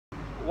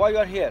Why you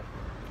are here?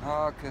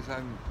 Oh, because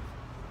I'm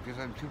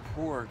too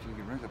poor to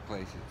rent a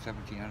place at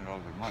 $1,700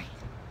 a month.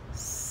 The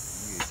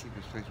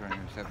cheapest place around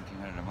here is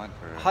 $1,700 a month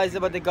for. How is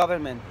about the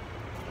government?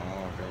 Oh,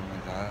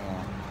 government, I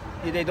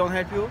don't know. They don't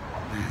help you?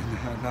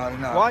 No, not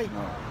enough. Why?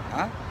 No.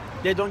 Huh?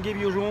 They don't give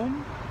you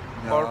room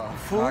or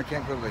food? No, I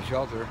can't go to the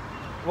shelter.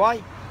 Why?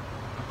 I'm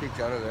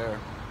kicked out of there.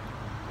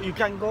 You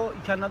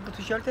cannot go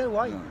to shelter?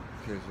 Why? No,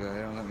 because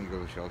they don't let me go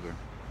to shelter.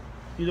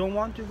 You don't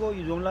want to go?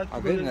 You don't like to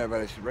I've go? been there,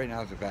 but right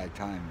now it's a bad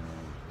time.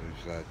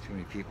 There's too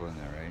many people in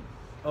there, right?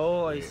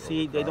 Oh, I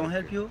see. They don't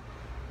help you? No,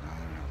 I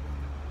don't know.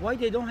 Why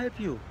they don't help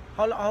you?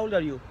 How old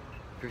are you?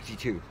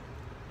 52.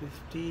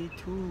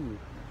 52.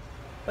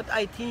 But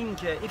I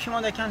think if you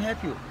want, I can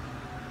help you.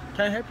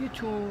 Can I help you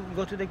to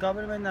go to the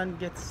government and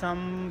get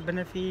some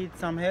benefit,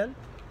 some help?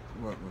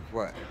 With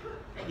what?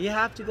 You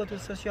have to go to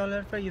social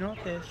welfare, you know,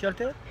 the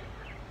shelter,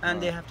 and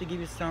they have to give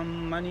you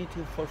some money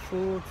for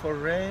food, for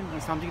rent,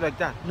 and something like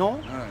that. No?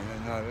 No, they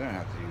don't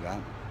have to do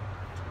that.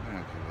 They don't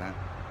have to do that.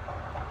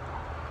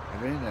 I've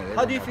been in there.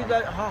 How do you feel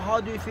that?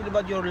 How do you feel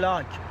about your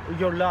life?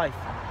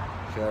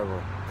 Terrible.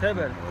 Terrible.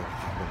 Terrible.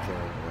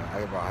 I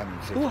have about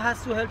 160. Who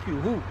has to help you?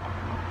 Who?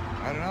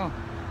 I don't know. I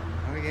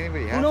don't think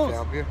anybody has knows? to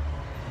help you.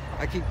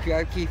 I keep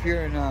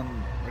hearing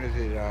what is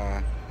it?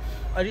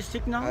 Are you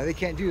sick now? They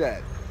can't do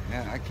that.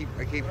 Yeah, I keep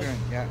hearing.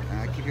 Yeah,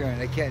 I keep hearing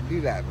they can't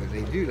do that, but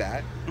they do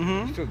that.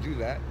 They still do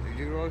that. They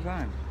do it all the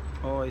time.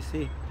 Oh, I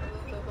see.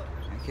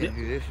 They can't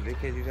do this, they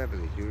can't do that, but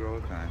they do it all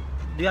the time.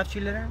 Do you have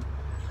children?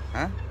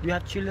 Huh? Do you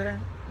have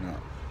children? No.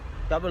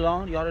 You're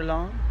alone? You're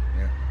alone?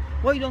 Yeah.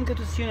 Why you don't go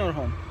to senior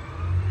home?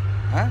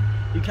 Huh?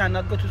 You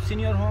cannot go to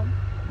senior home?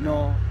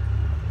 No.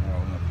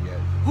 No, not yet.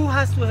 Who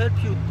has to help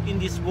you in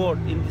this world,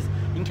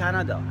 in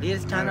Canada?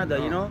 Here's Canada,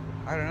 you know?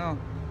 I don't know.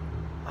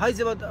 How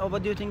is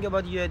what do you think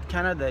about you at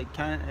Canada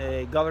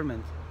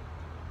government?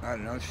 I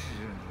don't know.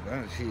 I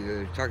don't see.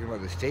 They're talking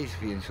about the states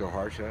being so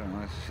harsh. I don't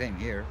know. It's the same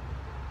here.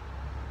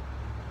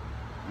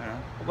 I don't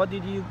know. What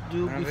did you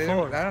do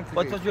before?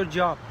 What was your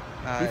job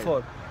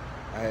before?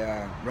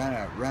 I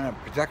ran a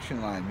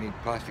production line, made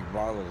plastic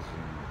bottles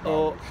and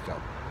bottle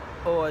stuff.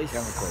 Oh, I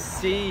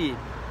see.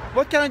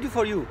 What can I do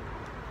for you?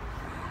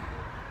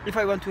 If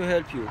I want to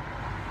help you?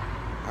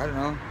 I don't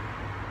know.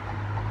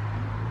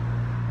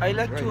 I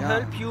like to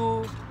help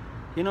you,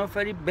 you know,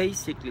 very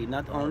basically,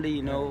 not only,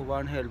 you know,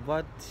 one help.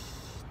 What?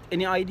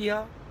 Any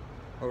idea?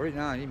 Well, right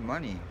now I need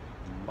money.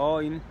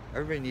 Oh,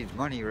 everybody needs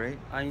money, right?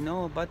 I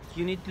know, but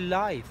you need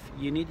life.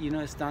 You need, you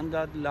know,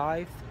 standard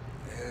life.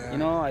 Yeah. You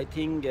know, I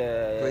think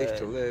place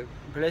to live.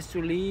 Place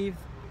to live.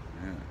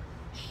 Yeah.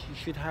 You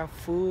should have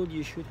food.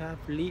 You should have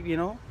live. You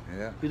know.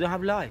 Yeah. You don't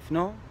have life,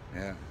 no?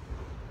 Yeah.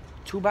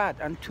 Too bad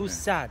and too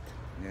sad.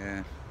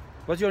 Yeah.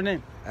 What's your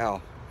name?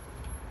 Al.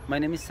 My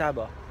name is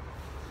Saba.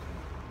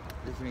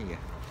 Nice to meet you.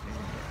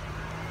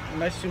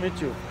 Nice to meet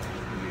you.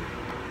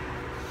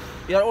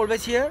 You are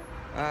always here?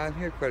 I'm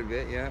here quite a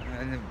bit, yeah,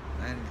 and a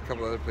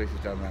couple other places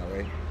down that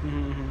way.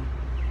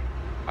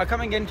 I'll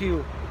come again to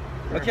you.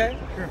 Sure. Okay?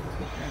 Sure.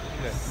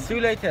 Yeah. See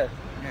you later.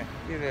 Yeah,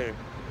 see you later.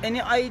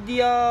 Any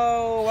idea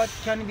what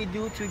can we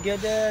do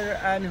together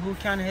and who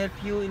can help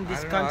you in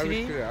this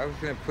country? I was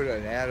gonna put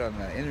an ad on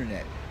the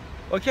internet.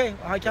 Okay,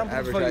 I can put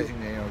it for you.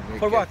 Advertising, you know,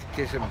 for what?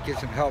 Get some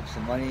help,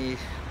 some money,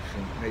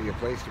 maybe a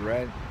place to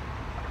rent.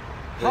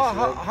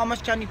 How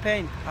much can you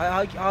pay?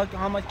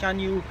 How much can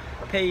you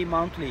pay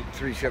monthly?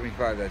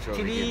 $375. That's all.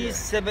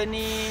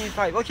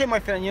 $375. Okay, my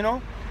friend. You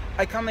know,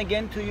 I come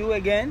again to you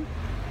again,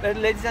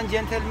 ladies and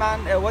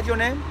gentlemen. What's your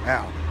name?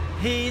 Al.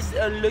 He's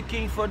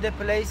looking for the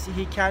place.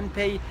 He can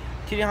pay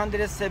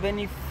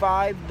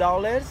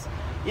 $375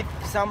 if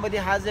somebody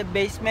has a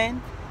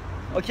basement.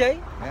 Okay.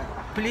 Yeah.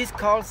 Please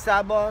call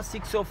Saba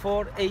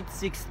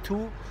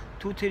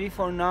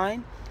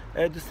 604-862-2349.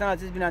 دوستان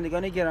عزیز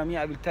بینندگان گرامی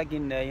I will tag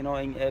in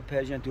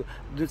Persian too.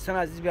 دوستان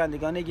عزیز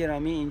بینندگان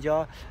گرامی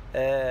اینجا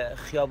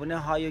خیابون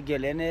های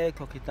گلن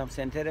کوکیتام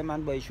سنتر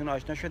من با ایشون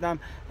آشنا شدم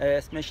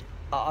اسمش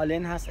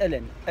آلن هست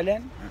الن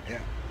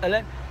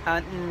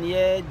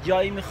یه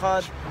جایی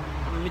میخواد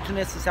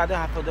میتونه $375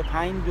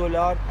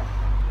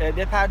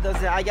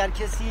 بپردازه اگر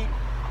کسی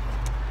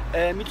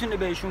میتونه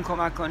بهشون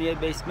کمک کنه یه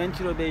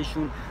بیسمنتی رو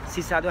بهشون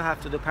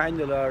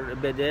 $375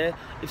 بده.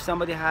 If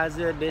somebody has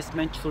a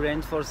basement to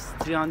rent for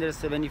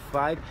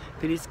 $375,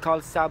 please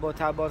call Saba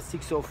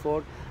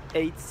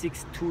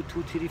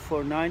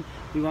 604-862-2349.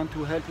 We want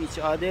to help each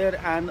other,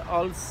 and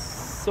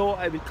also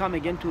I will come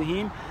again to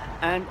him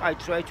and I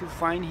try to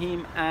find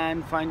him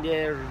and find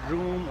a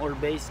room or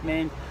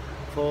basement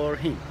for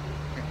him.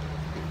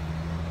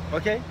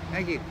 Okay?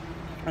 Thank you.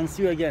 And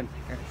see you again.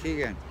 Yeah, see you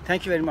again.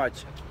 Thank you very much.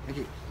 Thank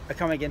you. I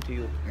come again to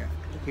you. Yeah,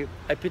 thank you.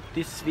 I put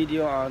this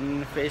video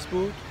on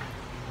Facebook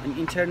and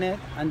internet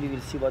and we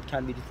will see what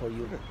can we do for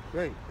you.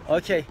 Great.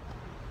 Okay.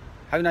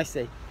 Have a nice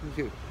day. You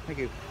too. Thank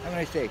you. Have a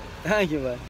nice day. Thank you, man.